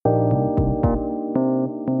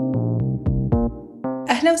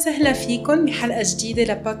أهلا وسهلا فيكم بحلقة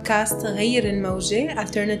جديدة لبودكاست غير الموجة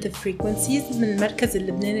Alternative Frequencies من المركز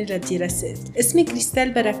اللبناني للدراسات. اسمي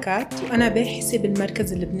كريستال بركات وأنا باحثة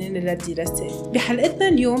بالمركز اللبناني للدراسات. بحلقتنا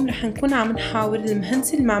اليوم رح نكون عم نحاور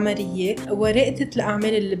المهندسة المعمارية ورائدة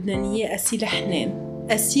الأعمال اللبنانية أسيل حنان.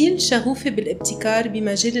 أسيل شغوفة بالابتكار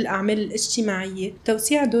بمجال الأعمال الاجتماعية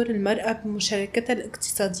وتوسيع دور المرأة بمشاركتها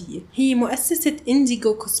الاقتصادية. هي مؤسسة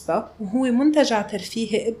إنديغو كوسبا وهو منتجع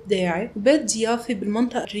ترفيهي إبداعي وبيت ضيافة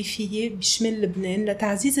بالمنطقة الريفية بشمال لبنان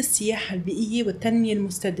لتعزيز السياحة البيئية والتنمية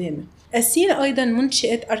المستدامة. أسيل أيضاً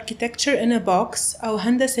منشئة Architecture in a Box أو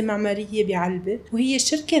هندسة معمارية بعلبة، وهي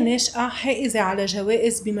شركة ناشئة حائزة على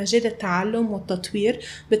جوائز بمجال التعلم والتطوير،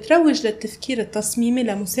 بتروج للتفكير التصميمي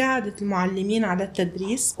لمساعدة المعلمين على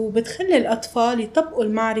التدريس، وبتخلي الأطفال يطبقوا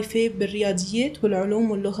المعرفة بالرياضيات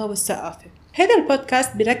والعلوم واللغة والثقافة. هذا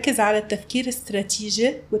البودكاست بيركز على التفكير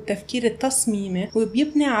الاستراتيجي والتفكير التصميمي،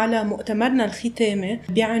 وبيبني على مؤتمرنا الختامي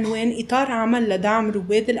بعنوان إطار عمل لدعم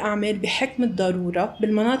رواد الأعمال بحكم الضرورة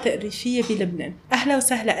بالمناطق الريفية بلبنان. أهلا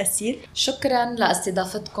وسهلا أسيل. شكرا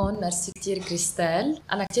لاستضافتكم، ميرسي كتير كريستال.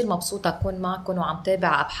 أنا كتير مبسوطة أكون معكم وعم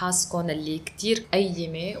تابع أبحاثكم اللي كتير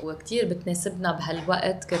قيمة وكتير بتناسبنا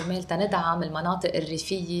بهالوقت كرمال تندعم المناطق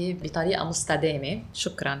الريفية بطريقة مستدامة.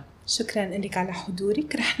 شكراً لك على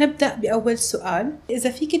حضورك. رح نبدأ بأول سؤال.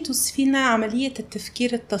 إذا فيك توصفينا عملية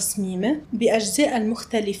التفكير التصميمي بأجزاء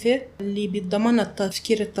المختلفة اللي بيتضمنها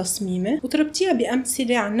التفكير التصميمي وتربطيها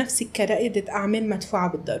بأمثلة عن نفسك كرائدة أعمال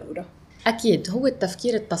مدفوعة بالضرورة. أكيد هو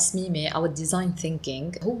التفكير التصميمي أو الديزاين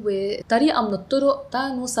ثينكينج هو طريقة من الطرق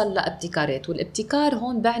نوصل لابتكارات، والابتكار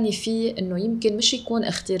هون بعني فيه أنه يمكن مش يكون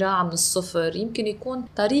اختراع من الصفر، يمكن يكون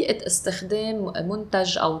طريقة استخدام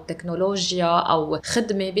منتج أو تكنولوجيا أو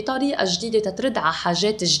خدمة بطريقة جديدة تترد على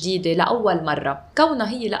حاجات جديدة لأول مرة. كونها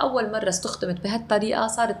هي لأول مرة استخدمت بهالطريقة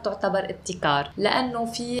صارت تعتبر ابتكار، لأنه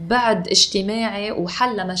في بعد اجتماعي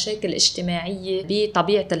وحل مشاكل اجتماعية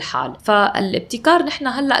بطبيعة الحال. فالابتكار نحن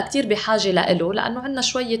هلأ كتير بحاجة له، لأنه عنا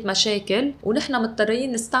شوية مشاكل ونحن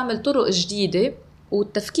مضطرين نستعمل طرق جديدة،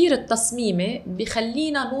 والتفكير التصميمي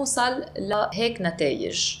بيخلينا نوصل لهيك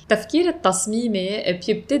نتائج. التفكير التصميمي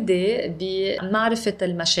بيبتدي بمعرفة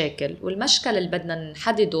المشاكل، والمشكل اللي بدنا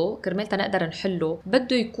نحدده كرمال نقدر نحله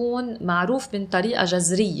بده يكون معروف من طريقة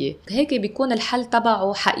جذرية، هيك بيكون الحل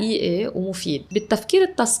تبعه حقيقي ومفيد. بالتفكير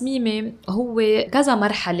التصميمي هو كذا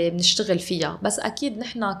مرحلة بنشتغل فيها، بس أكيد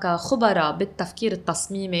نحن كخبراء بالتفكير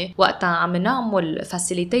التصميمي وقتها عم نعمل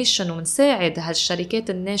فاسيليتيشن ونساعد هالشركات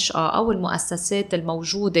الناشئة أو المؤسسات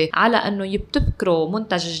الموجودة على أنه يبتكروا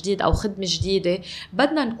منتج جديد أو خدمة جديدة،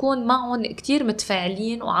 بدنا نكون معهم كتير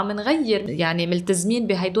متفاعلين وعم نغير، يعني ملتزمين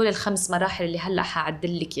بهيدول الخمس مراحل اللي هلأ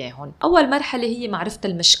حعدلك إياهم. أول مرحلة هي معرفة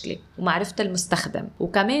المشكلة ومعرفة المستخدم،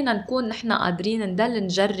 وكمان نكون نحن قادرين ندل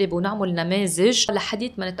نجرب ونعمل نماذج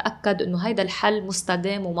لحديث ما نتأكد أنه هيدا الحل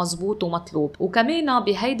مستدام ومزبوط ومطلوب. وكمان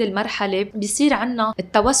بهيدي المرحلة بيصير عنا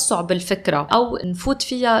التوسع بالفكرة أو نفوت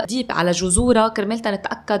فيها ديب على جذورها كرمال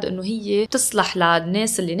نتأكد أنه هي تصلح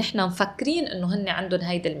الناس اللي نحن مفكرين انه هن عندهم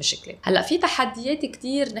هيدا المشكله. هلا في تحديات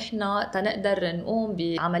كتير نحن تنقدر نقوم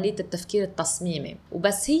بعمليه التفكير التصميمي،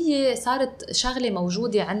 وبس هي صارت شغله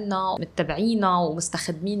موجوده عنا متبعينا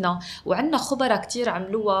ومستخدمينا، وعنا خبراء كتير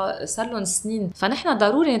عملوها صار لهم سنين، فنحن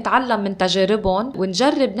ضروري نتعلم من تجاربهم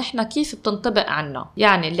ونجرب نحن كيف بتنطبق عنا.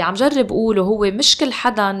 يعني اللي عم جرب قوله هو مش كل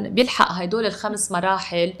حدا بيلحق هيدول الخمس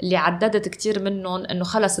مراحل اللي عددت كتير منهم انه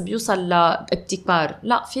خلص بيوصل لابتكار،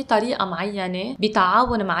 لا، في طريقه معينه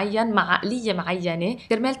بتعاون معين مع عقلية معينة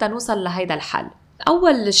كرمال تنوصل لهيدا الحل.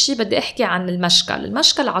 أول شيء بدي أحكي عن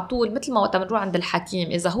المشكل عطول مثل ما وقت بنروح عند الحكيم،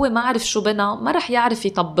 إذا هو ما عرف شو بنا ما رح يعرف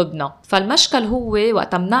يطببنا. فالمشكل هو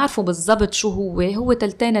وقت بنعرفه بالضبط شو هو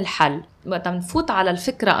تلتين الحل. وقت نفوت على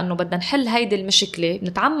الفكرة أنه بدنا نحل هيدي المشكلة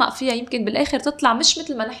نتعمق فيها، يمكن بالآخر تطلع مش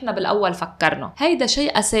مثل ما نحن بالأول فكرنا. هيدا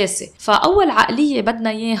شيء أساسي. فأول عقلية بدنا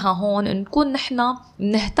إياها هون نكون نحن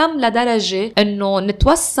نهتم لدرجة أنه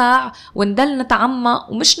نتوسع وندل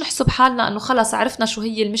نتعمق، ومش نحسب حالنا أنه خلص عرفنا شو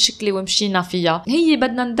هي المشكلة ومشينا فيها. هي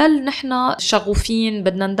بدنا ندل نحن شغوفين،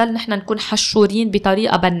 بدنا ندل نحن نكون حشورين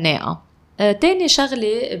بطريقة بناءة. تاني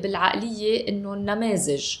شغلة بالعقلية إنه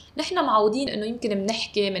النماذج، نحن معودين إنه يمكن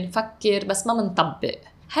بنحكي منفكر بس ما منطبق.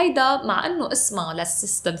 هيدا مع انه اسمه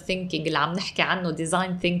للسيستم ثينكينج اللي عم نحكي عنه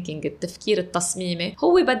ديزاين ثينكينج، التفكير التصميمي،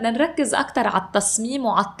 هو بدنا نركز اكتر على التصميم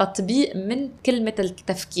وعلى التطبيق من كلمة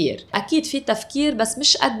التفكير. اكيد في تفكير بس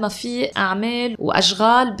مش قد ما في اعمال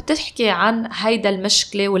واشغال بتحكي عن هيدا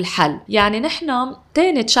المشكلة والحل. يعني نحن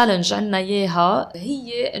تاني تشالنج عنا اياها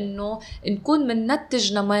هي انه نكون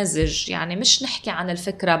مننتج نماذج، يعني مش نحكي عن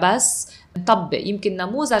الفكرة بس نطبق يمكن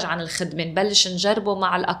نموذج عن الخدمة نبلش نجربه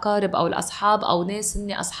مع الأقارب أو الأصحاب أو ناس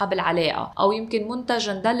هن أصحاب العلاقة، أو يمكن منتج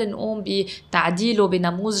نضل نقوم بتعديله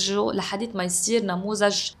بنموذجه لحديت ما يصير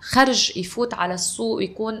نموذج خرج يفوت على السوق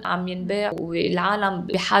ويكون عم ينباع والعالم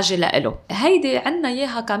بحاجة لإله. هيدي عنا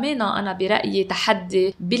إياها كمان أنا برأيي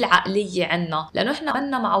تحدي بالعقلية عنا، لأنه إحنا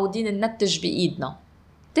عنا معودين ننتج بإيدنا.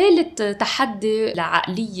 ثالث تحدي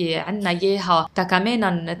لعقلية عنا إياها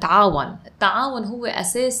كمان نتعاون. التعاون هو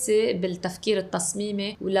أساسي بالتفكير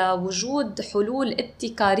التصميمي، ولوجود حلول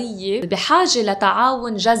ابتكارية بحاجة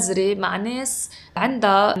لتعاون جذري مع ناس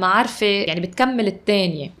عندها معرفة يعني بتكمل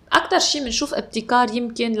التانية. أكتر شيء بنشوف ابتكار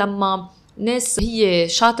يمكن لما ناس هي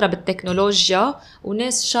شاطرة بالتكنولوجيا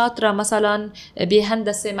وناس شاطرة مثلا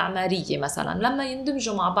بهندسة معمارية مثلا، لما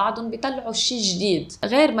يندمجوا مع بعضهم بيطلعوا شيء جديد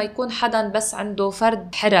غير ما يكون حدا بس عنده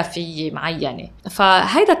فرد حرفي معينة.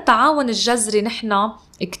 فهيدا التعاون الجذري نحن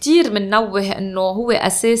كتير منوه انه هو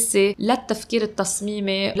اساسي للتفكير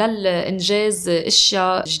التصميمي للانجاز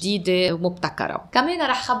اشياء جديدة ومبتكرة. كمان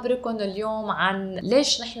رح خبركم اليوم عن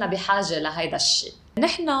ليش نحن بحاجة لهيدا الشيء.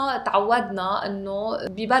 نحن تعودنا انه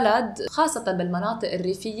ببلد خاصة بالمناطق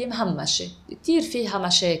الريفية مهمشة كتير فيها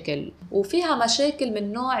مشاكل، وفيها مشاكل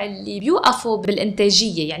من نوع اللي بيوقفوا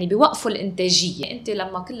بالانتاجية، يعني بيوقفوا الانتاجية. انت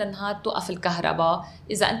لما كل النهار توقف الكهرباء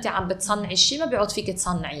اذا انت عم بتصنعي شيء ما بيعود فيك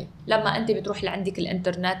تصنعيه. لما انت بتروح لعندك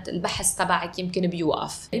الانترنت البحث تبعك يمكن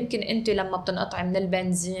بيوقف. يمكن انت لما بتنقطعي من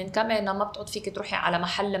البنزين كمان ما بتعود فيك تروحي على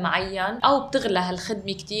محل معين، او بتغلى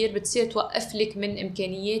هالخدمة كتير بتصير توقف لك من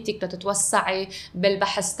امكانياتك لتتوسعي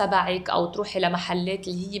بالبحث تبعك او تروحي لمحلات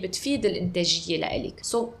اللي هي بتفيد الانتاجيه لإلك.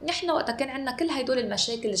 نحن وقت كان عندنا كل هدول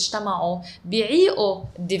المشاكل اجتمعوا بيعيقوا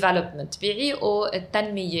الديفلوبمنت، بيعيقوا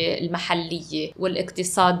التنميه المحليه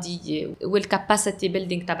والاقتصاديه والكاباسيتي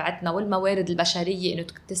بيلدينج تبعتنا والموارد البشريه انه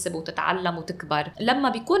تكتسب وتتعلم وتكبر. لما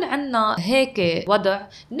بيكون عندنا هيك وضع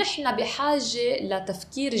نحن بحاجه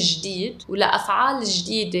لتفكير جديد ولافعال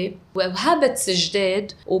جديده وهابتس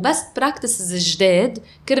جداد وبست براكتسز جداد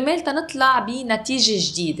كرمال تنطلع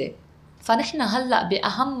بنتيجة جديدة. فنحن هلأ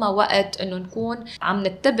بأهم وقت انه نكون عم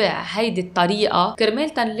نتبع هيدي الطريقة كرمال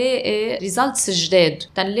تنلاقي ريزالتس جداد،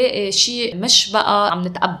 تنلاقي شيء مش بقى عم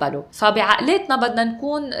نتقبله. فبعقلاتنا بدنا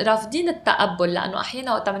نكون رافضين التقبل، لأنه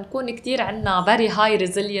أحيانا وقت بنكون كتير عنا very high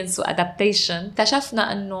resilience و adaptation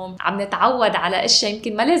اكتشفنا انه عم نتعود على اشياء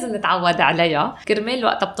يمكن ما لازم نتعود عليها. كرمال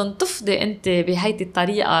وقت بتنتفضي انت بهيدي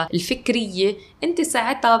الطريقة الفكرية انت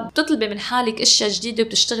ساعتها بتطلبي من حالك اشياء جديدة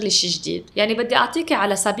وبتشتغلي شيء جديد. يعني بدي اعطيكي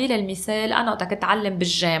على سبيل المثال، أنا وقت كنت أتعلم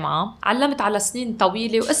بالجامعة علمت على سنين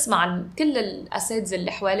طويلة واسمع كل الأساتذة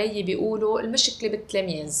اللي حوالي بيقولوا المشكلة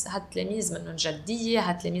بالتلاميذ، هالتلاميذ منهم جدية،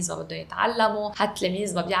 هالتلاميذ ما بدهم يتعلموا،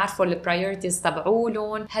 هالتلاميذ ما بيعرفوا البرايورتيز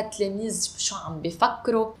تبعولهم، هالتلاميذ شو عم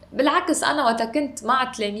بيفكروا. بالعكس أنا وقت كنت مع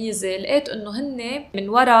تلاميذي لقيت إنه هن من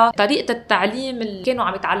وراء طريقة التعليم اللي كانوا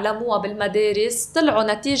عم يتعلموها بالمدارس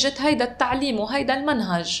طلعوا نتيجة هيدا التعليم وهيدا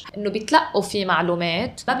المنهج، إنه بيتلقوا فيه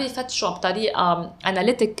معلومات، ما بيفتشوا بطريقة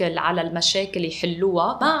أناليتيكال على المشاكل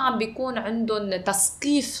يحلوها، ما عم بيكون عندهم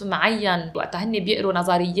تثقيف معين وقتها هن بيقروا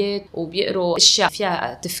نظريات وبيقروا اشياء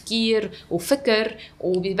فيها تفكير وفكر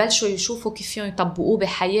وبيبلشوا يشوفوا كيف فيهم يطبقوه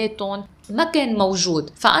بحياتهم. ما كان موجود.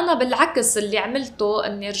 فأنا بالعكس اللي عملته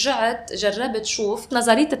أني رجعت جربت شوف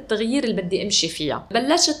نظرية التغيير اللي بدي أمشي فيها،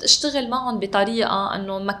 بلشت أشتغل معهم بطريقة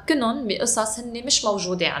أنه مكنهم بقصص هن مش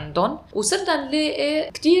موجودة عندهم، وصرنا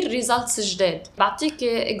نلاقي كتير ريزالتس جداد. بعطيك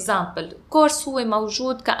إكزامبل، كورس هو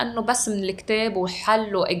موجود كأنه بس من الكتاب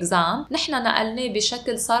وحل وإكزام، نحن نقلناه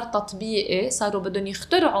بشكل صار تطبيقي، صاروا بدهم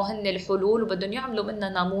يخترعوا هن الحلول وبدهم يعملوا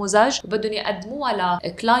منها نموذج وبدهم يقدموها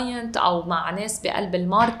لكلاينت أو مع ناس بقلب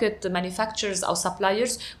الماركت manufacturers أو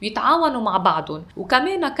suppliers ويتعاونوا مع بعضهم.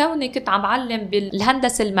 وكمان كوني كنت عم علم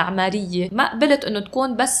بالهندسة المعمارية ما قبلت إنه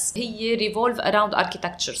تكون بس هي revolve around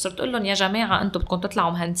architecture، صرت أقول لهم يا جماعة أنتم بدكم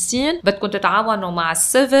تطلعوا مهندسين، بدكم تتعاونوا مع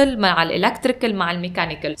السيفل مع الإلكتريكال مع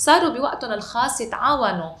الميكانيكال. صاروا بوقتهم الخاص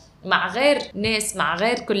يتعاونوا مع غير ناس مع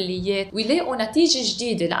غير كليات ويلاقوا نتيجة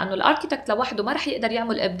جديدة، لأنه الاركيتكت لوحده ما رح يقدر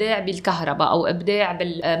يعمل إبداع بالكهرباء أو إبداع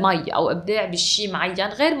بالمي أو إبداع بالشي معين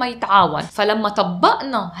غير ما يتعاون. فلما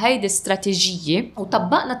طبقنا هيدي استراتيجية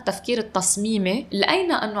وطبقنا التفكير التصميمي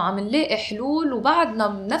لقينا أنه عم نلاقي حلول وبعدنا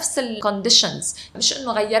بنفس الكونديشنز، مش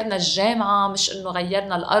أنه غيرنا الجامعة، مش أنه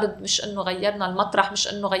غيرنا الأرض، مش أنه غيرنا المطرح،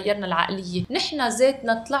 مش أنه غيرنا العقلية، نحن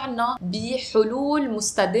ذاتنا طلعنا بحلول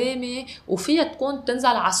مستدامة وفيها تكون تنزل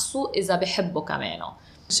على السوق إذا بحبوا كمان.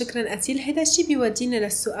 شكرا أتيل. هيدا الشي بيودينا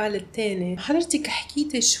للسؤال الثاني. حضرتك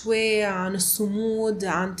حكيتي شوي عن الصمود،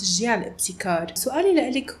 عن تشجيع الابتكار. سؤالي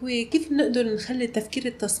لإلك هو كيف نقدر نخلي التفكير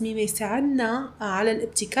التصميمي يساعدنا على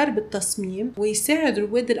الابتكار بالتصميم ويساعد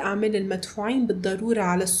رواد الأعمال المدفوعين بالضرورة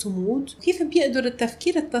على الصمود؟ كيف بيقدر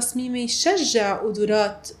التفكير التصميمي يشجع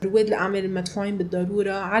قدرات رواد الأعمال المدفوعين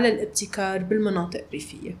بالضرورة على الابتكار بالمناطق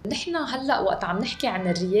الريفية؟ نحن هلأ وقت عم نحكي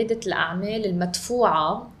عن ريادة الأعمال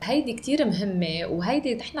المدفوعة هيدي كتير مهمة،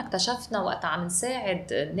 وهيدي نحن اكتشفنا وقت عم نساعد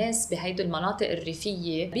الناس بهيدو المناطق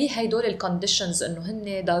الريفية بهيدول الكونديشنز انه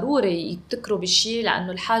هن ضروري يبتكروا بشيء،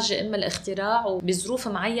 لانه الحاجة اما الاختراع وبظروف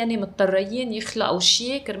معينة مضطرين يخلقوا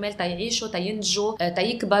شيء كرمال تيعيشوا تينجوا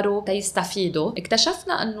تيكبروا تيستفيدوا.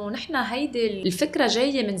 اكتشفنا انه نحن هيدي الفكرة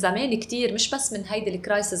جاية من زمان كتير، مش بس من هيدي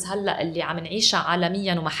الكرايسيس هلأ اللي عم نعيشها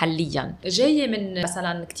عالميا ومحليا، جاية من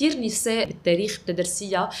مثلا كتير نساء بالتاريخ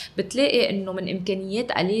بتدرسيها بتلاقي انه من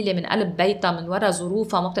امكانيات قليلة من قلب بيتها من وراء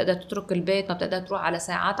ظروفها ما بتقدر تترك البيت، ما بتقدر تروح على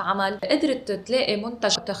ساعات عمل، قدرت تلاقي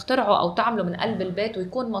منتج تخترعه او تعمله من قلب البيت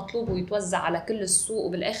ويكون مطلوب ويتوزع على كل السوق،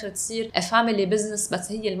 وبالاخر تصير فاميلي بزنس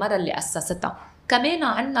بس هي المرة اللي اسستها. كمان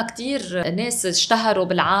عنا كتير ناس اشتهروا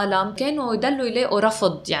بالعالم كانوا يدلوا يلاقوا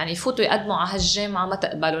رفض، يعني يفوتوا يقدموا على هالجامعة ما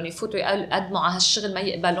تقبلون، يفوتوا يقدموا على هالشغل ما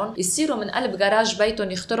يقبلون، يصيروا من قلب جراج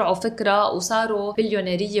بيتهم يخترعوا فكرة وصاروا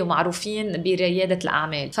بليونيرية ومعروفين بريادة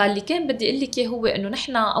الأعمال. فاللي كان بدي أقول لك هو إنه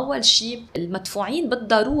نحن أول شيء المدفوعين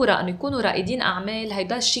بالضرورة أنه يكونوا رائدين أعمال،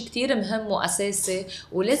 هيدا الشيء كتير مهم وأساسي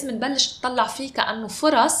ولازم نبلش نطلع فيه كأنه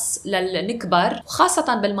فرص للنكبر،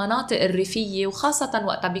 وخاصة بالمناطق الريفية، وخاصة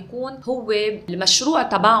وقتها بيكون هو المشروع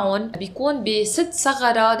تبعهم بيكون بسد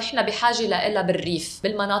ثغرة نحن بحاجة لها بالريف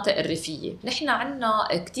بالمناطق الريفية. نحن عنا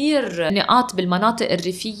كتير نقاط بالمناطق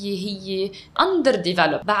الريفية هي under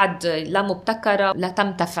developed، بعد لا مبتكرة لا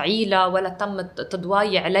تم تفعيلها ولا تم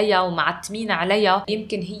تضوايع عليها ومعتمين عليها.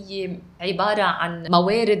 يمكن هي عبارة عن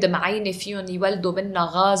موارد معينة فيهم يولدوا منها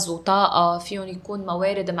غاز وطاقة، فيهم يكون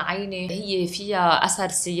موارد معينة هي فيها أثر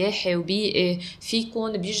سياحي وبيئي،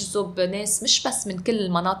 فيكون بيجذب ناس مش بس من كل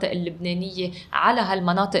المناطق اللبنانية على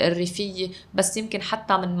هالمناطق الريفية، بس يمكن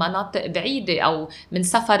حتى من مناطق بعيدة أو من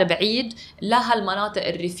سفر بعيد لهالمناطق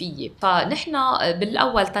الريفية. فنحن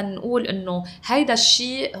بالأول تنقول إنه هيدا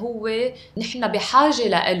الشيء هو نحن بحاجة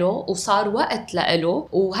لإله وصار وقت لإله،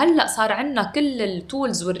 وهلأ صار عنا كل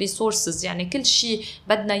التولز والريسورسز، يعني كل شيء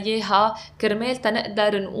بدنا إياها كرمال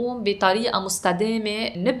تنقدر نقوم بطريقة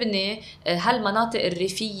مستدامة نبني هالمناطق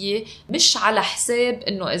الريفية، مش على حساب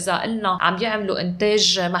إنه إذا قلنا عم يعملوا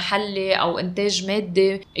إنتاج محلي أو إنتاج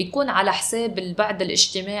مادي يكون على حساب البعد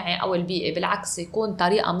الاجتماعي أو البيئي، بالعكس يكون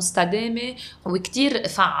طريقة مستدامة وكتير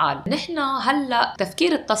فعال. نحن هلأ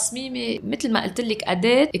تفكير التصميمي مثل ما قلت لك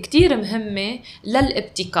أداة كتير مهمة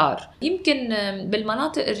للابتكار. يمكن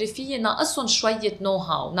بالمناطق الريفية ناقصهم شوية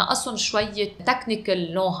نوها وناقصهم شوية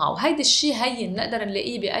تكنيكال نوها، وهيدا الشيء هين نقدر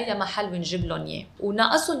نلاقيه بأي محل ونجيب لهم إياه،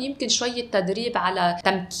 وناقصهم يمكن شوية تدريب على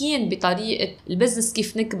تمكين بطريقة البزنس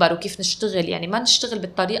كيف نكبر وكيف نشتغل، يعني ما نشتغل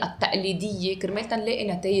بالطريقة التقليدية كرمال نلاقي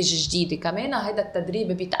نتائج جديدة. كمان هيدا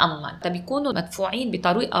التدريب بيتأمن بيكونوا مدفوعين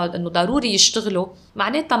بطريقة انه ضروري يشتغلوا،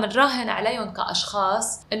 معناتها منراهن عليهم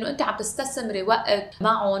كأشخاص انه انت عم تستثمري وقت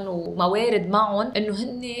معهم وموارد معهم انه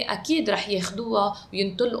هن اكيد رح ياخدوها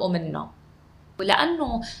وينطلقوا منها.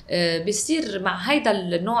 ولأنه بيصير مع هيدا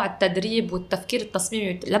النوع التدريب والتفكير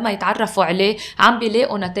التصميمي لما يتعرفوا عليه عم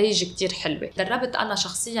بيلاقوا نتائج كتير حلوة. دربت أنا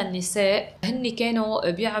شخصيا نساء هن كانوا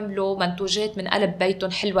بيعملوا منتوجات من قلب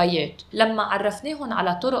بيتهم، حلويات، لما عرفناهم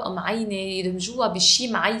على طرق معينة يدمجوها بشي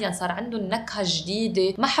معين صار عندهم نكهة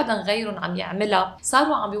جديدة ما حدا غيرهم عم يعملها،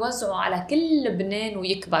 صاروا عم بيوزعوا على كل لبنان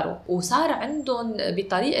ويكبروا، وصار عندهم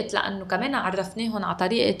بطريقة لأنه كمان عرفناهم على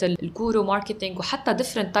طريقة الكورو ماركتينج وحتى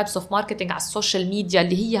different types of marketing على السوشيال ميديا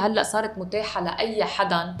اللي هي هلأ صارت متاحة لأي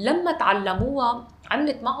حدا. لما تعلموها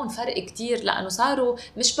عملت معهم فرق كتير، لأنه صاروا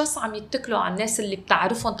مش بس عم يتكلوا على الناس اللي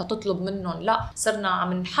بتعرفهم تطلب منهم، لا صرنا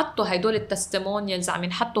عم نحطوا هيدول التستيمونيالز، عم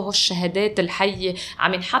نحطوا هالشهادات الحية،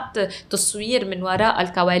 عم نحط تصوير من وراء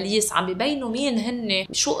الكواليس، عم بيبينوا مين هن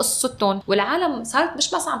شو قصتهم، والعالم صارت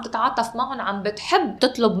مش بس عم تتعاطف معهم، عم بتحب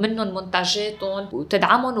تطلب منهم منتجاتهم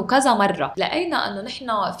وتدعمهم. وكذا مرة لقينا أنه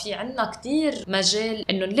نحن في عنا كتير مجال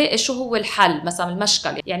أنه نلاقي شو هو الحل. مثلا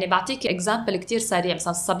المشكلة، يعني بعطيك اكزامبل كتير سريع،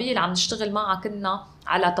 مثلا الصبية اللي عم نشتغل معها كنا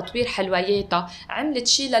على تطوير حلوياتها عملت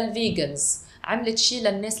شيء للفيجنز، عملت شيء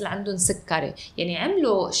للناس اللي عندهم سكري، يعني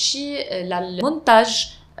عملوا شيء للمنتج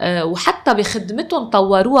وحتى بخدمتهم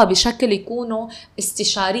طوروها بشكل يكونوا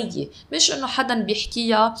استشارية، مش انه حدا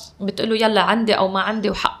بيحكيها بتقوله يلا عندي او ما عندي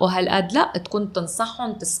وحقه هالقد، لا تكون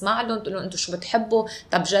تنصحهم، تسمع لهم، تقول لهم انتوا شو بتحبوا،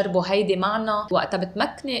 طب جربوا هيدي معنا. وقتها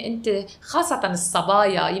بتمكني انت خاصة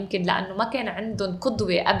الصبايا، يمكن لانه ما كان عندهم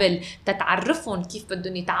قدوة قبل تتعرفهم كيف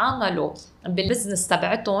بدهم يتعاملوا بالبزنس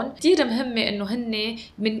تبعتهم. كتير مهمة انه هن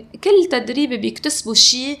من كل تدريب بيكتسبوا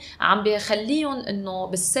شيء عم بيخليهم انه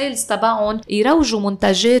بالسيلز تبعهم يروجوا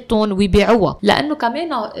منتجاتهم ويبيعوها. لانه كمان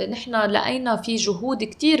نحن لقينا في جهود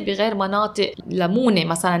كتير بغير مناطق، لمونة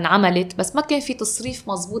مثلا عملت بس ما كان في تصريف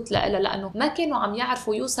مزبوط لها، لانه ما كانوا عم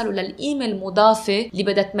يعرفوا يوصلوا للقيمة المضافة اللي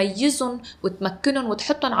بدها تميزهم وتمكنهم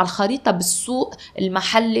وتحطهم على الخريطة بالسوق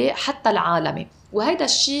المحلي حتى العالمي. وهذا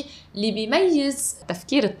الشيء اللي بيميز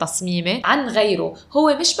تفكير التصميمي عن غيره،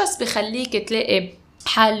 هو مش بس بخليك تلاقي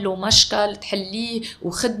حل ومشكل تحليه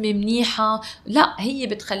وخدمة منيحة، لا هي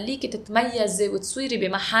بتخليك تتميزي وتصويري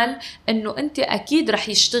بمحل انه انت اكيد رح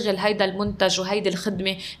يشتغل هيدا المنتج وهيدا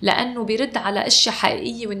الخدمة، لانه بيرد على اشياء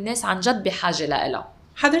حقيقية والناس عن جد بحاجة لها.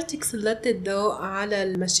 حضرتك سلطت الضوء على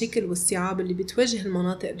المشاكل والصعاب اللي بتواجه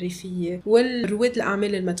المناطق الريفية والرواد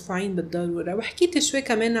الأعمال المدفوعين بالضرورة، وحكيت شوي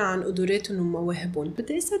كمان عن قدراتهم ومواهبهم.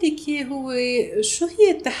 بدي أسألك هو شو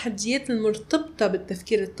هي التحديات المرتبطة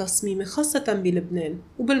بالتفكير التصميمي خاصة بلبنان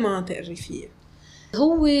وبالمناطق الريفية؟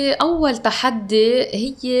 هو أول تحدي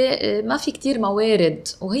هي ما في كتير موارد،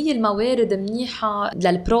 وهي الموارد منيحة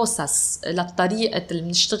للبروسس، للطريقة اللي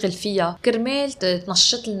بنشتغل فيها، كرمال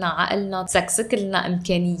تنشط لنا عقلنا، تسكسك لنا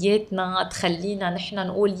إمكانياتنا، تخلينا نحن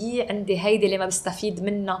نقول عندي هيدي اللي ما بستفيد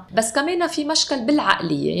منها. بس كمان في مشكل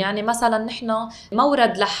بالعقلية، يعني مثلا نحن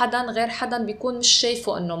مورد لحدا غير حدا بيكون مش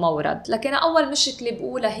شايفه إنه مورد، لكن أول مشكلة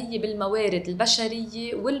بقولها هي بالموارد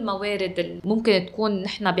البشرية والموارد اللي ممكن تكون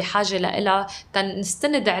نحن بحاجة لها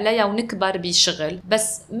نستند عليها ونكبر بشغل.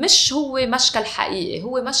 بس مش هو مشكل حقيقي،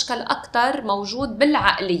 هو مشكل أكتر موجود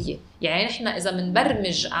بالعقلية. يعني نحن إذا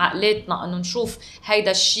منبرمج عقلاتنا أنه نشوف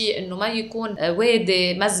هيدا الشيء أنه ما يكون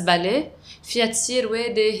وادي مزبلة، فيها تصير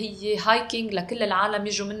وادي هي هايكينج لكل العالم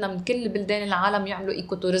يجوا منها من كل بلدان العالم يعملوا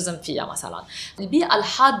إيكو توريزم فيها. مثلا البيئة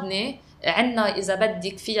الحاضنة عنا إذا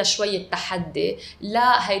بدك فيها شوية تحدي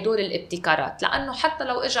لهيدول الابتكارات، لأنه حتى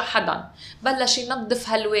لو إجا حدا بلش ينظف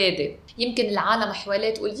هالوادي، يمكن العالم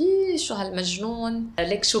حواليه تقول شو هالمجنون،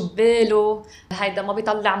 ليك شو بباله، هيدا ما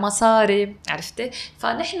بيطلع مصاري، عرفتي؟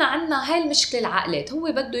 فنحن عنا هاي المشكلة العقلات. هو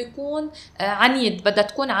بده يكون عنيد، بدها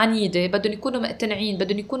تكون عنيدة، بدهم يكونوا مقتنعين،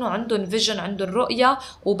 بدهم يكونوا عندهم فيجن، عندهم رؤية،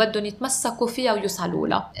 وبدهم يتمسكوا فيها ويوصلوا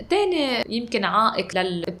لها. تاني يمكن عائق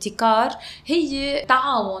للابتكار هي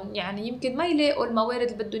تعاون، يعني يمكن ما يلاقوا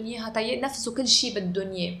الموارد اللي بدهم اياها ينفذوا كل شيء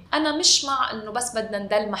بدهم اياه. انا مش مع انه بس بدنا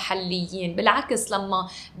نضل محليين، بالعكس لما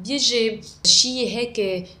بيجي شيء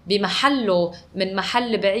هيك بمحله من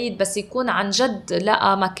محل بعيد بس يكون عن جد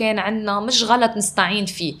لقى مكان عنا، مش غلط نستعين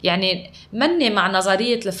فيه. يعني مني مع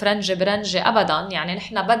نظرية الفرنجة برنجة ابدا، يعني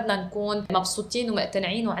نحن بدنا نكون مبسوطين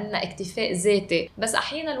ومقتنعين وعنا اكتفاء ذاتي، بس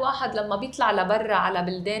احيانا الواحد لما بيطلع لبرا على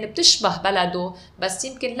بلدان بتشبه بلده بس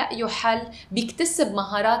يمكن لقيوا حل، بيكتسب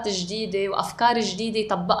مهارات جديدة وأفكار جديدة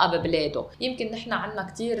يطبقها ببلاده. يمكن نحن عنا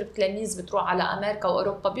كتير تلاميذ بتروح على أمريكا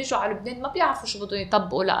وأوروبا بيجوا على لبنان ما بيعرفوا شو بدهم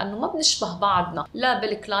يطبقوا، لأنه ما بنشبه بعضنا لا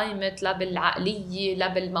بالكلايمت لا بالعقلية لا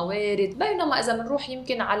بالموارد. بينما إذا منروح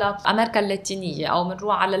يمكن على أمريكا اللاتينية أو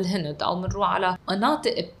منروح على الهند أو منروح على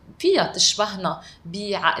مناطق فيها تشبهنا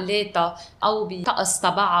بعقلاتها أو بطقس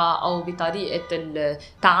تبعها أو بطريقة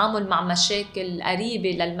التعامل مع مشاكل قريبة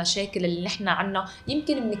للمشاكل اللي نحن عنا،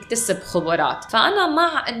 يمكن بنكتسب خبرات. فأنا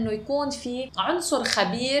مع أنه يكون في عنصر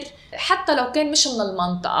خبير حتى لو كان مش من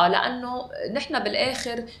المنطقة، لأنه نحن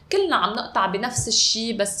بالآخر كلنا عم نقطع بنفس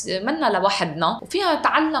الشيء بس منا لوحدنا وفيها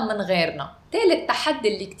نتعلم من غيرنا. ثالث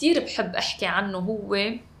تحدي اللي كتير بحب أحكي عنه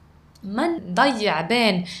هو ما نضيع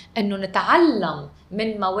بين أنه نتعلم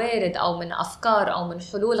من موارد أو من أفكار أو من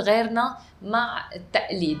حلول غيرنا مع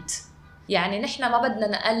التقليد. يعني نحن ما بدنا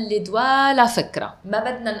نقلد ولا فكرة، ما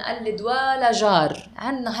بدنا نقلد ولا جار.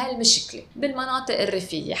 عنا هاي المشكلة بالمناطق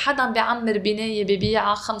الريفية، حدا بيعمر بناية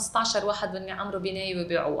ببيعها، 15 واحد بدهم يعمروا بناية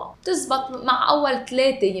ويبيعوها، بتزبط مع أول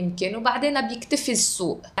 3 يمكن وبعدين بيكتفي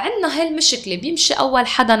السوق. عنا هاي المشكلة، بيمشي أول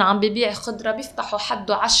حدا عم ببيع خضرة بيفتحوا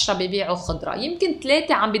حده 10 ببيعوا خضرة، يمكن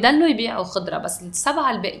 3 عم بيضلوا يبيعوا خضرة، بس ال7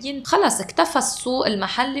 الباقيين خلص اكتفى السوق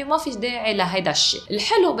المحلي وما في داعي لهيدا الشيء.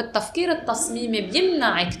 الحلو بالتفكير التصميمي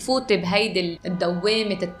بيمنعك تفوتي هيدي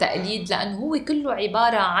الدوامة التقليد، لأنه هو كله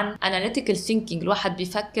عبارة عن analytical thinking. الواحد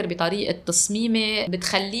بيفكر بطريقة تصميمه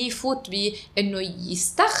بتخليه يفوت بأنه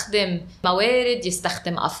يستخدم موارد،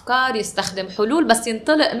 يستخدم أفكار، يستخدم حلول، بس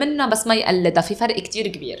ينطلق منها بس ما يقلدها. في فرق كتير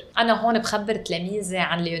كبير. أنا هون بخبر تلاميذي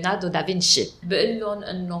عن ليوناردو دافنشي، بقول لهم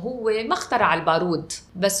أنه هو ما اخترع البارود،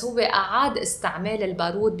 بس هو أعاد استعمال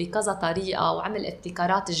البارود بكذا طريقة وعمل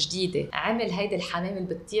ابتكارات جديدة. عمل هيدا الحمام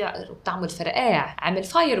اللي بتطير وبتعمل فرقاع، عمل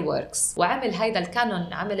فايروركس، وعمل هيدا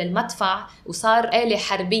الكانون، عمل المدفع وصار آلة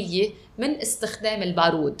حربية من استخدام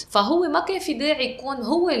البارود. فهو ما كان في داعي يكون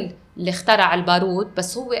هو اللي اخترع البارود،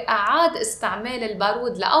 بس هو أعاد استعمال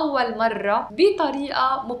البارود لأول مرة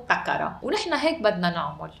بطريقة مبتكرة، ونحن هيك بدنا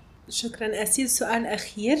نعمل. شكراً أسيل. سؤال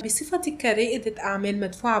أخير، بصفتك كرائدة أعمال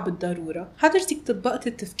مدفوعة بالضرورة، حضرتك طبقت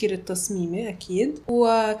التفكير التصميمي أكيد،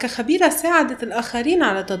 وكخبيرة ساعدت الآخرين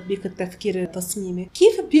على تطبيق التفكير التصميمي.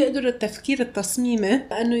 كيف بيقدر التفكير التصميمي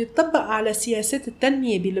أنه يتطبق على سياسات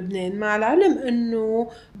التنمية بلبنان، مع العلم أنه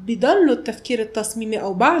بيضل التفكير التصميمي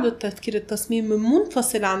أو بعض التفكير التصميمي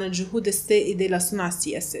منفصل عن الجهود السائدة لصنع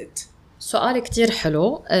السياسات؟ سؤال كتير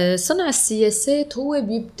حلو. صنع السياسات هو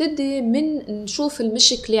بيبتدي من نشوف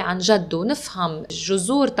المشكلة عن جد ونفهم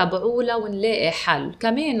الجذور تبعولها ونلاقي حل.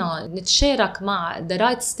 كمان نتشارك مع the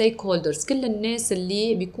right stakeholders، كل الناس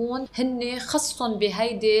اللي بيكون هن خصهم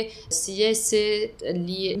بهيدي السياسة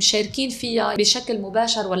اللي مشاركين فيها بشكل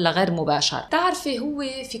مباشر ولا غير مباشر. تعرفي هو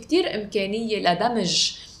في كتير إمكانية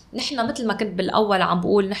لدمج. نحن مثل ما كنت بالأول عم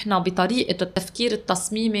بقول، نحن بطريقة التفكير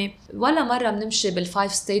التصميمي ولا مرة بنمشي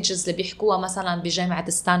بالفايف ستيجز اللي بيحكوها مثلا بجامعة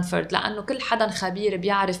ستانفورد، لأنه كل حدا خبير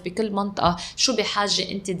بيعرف بكل منطقة شو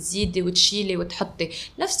بحاجة أنت تزيدي وتشيلي وتحطي.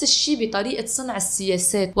 نفس الشيء بطريقة صنع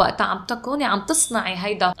السياسات، وقت عم تكوني عم تصنعي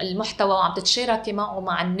هيدا المحتوى وعم تتشاركي معه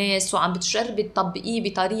مع الناس وعم بتجربي تطبقيه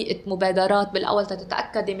بطريقة مبادرات بالأول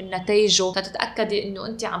تتأكدي من نتائجه، تتأكدي أنه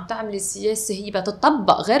أنت عم تعملي سياسة هي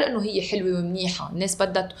بتطبق، غير أنه هي حلوة ومنيحة الناس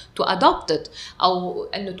بدها to adopt it، أو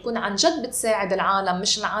أنه تكون عن جد بتساعد العالم،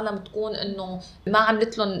 مش العالم تكون أنه ما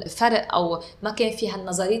عملت لهم فرق أو ما كان فيها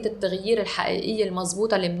نظرية التغيير الحقيقية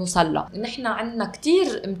المضبوطة اللي بنوصل لها. نحن عنا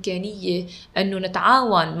كتير إمكانية أنه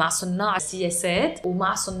نتعاون مع صناع السياسات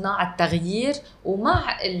ومع صناع التغيير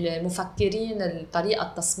ومع المفكرين الطريقة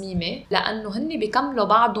التصميمية، لأنه هن بيكملوا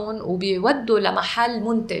بعضهم وبيودوا لمحل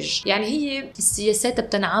منتج. يعني هي السياسات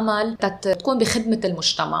بتنعمل تكون بخدمة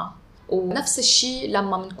المجتمع، ونفس الشيء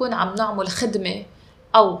لما بنكون عم نعمل خدمة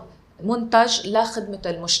أو منتج لخدمة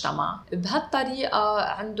المجتمع. بهالطريقة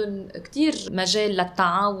عندهم كتير مجال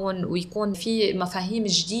للتعاون ويكون في مفاهيم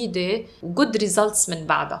جديدة وجود ريزلتس من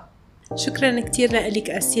بعدها. شكراً كتير لك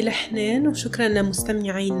أسيل حنان، وشكراً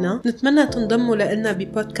لمستمعينا. نتمنى تنضموا لنا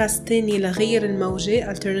ببودكاست تاني لغير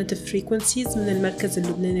الموجة Alternative Frequencies من المركز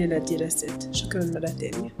اللبناني للدراسات. شكراً مرة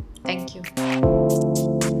تانية. Thank you.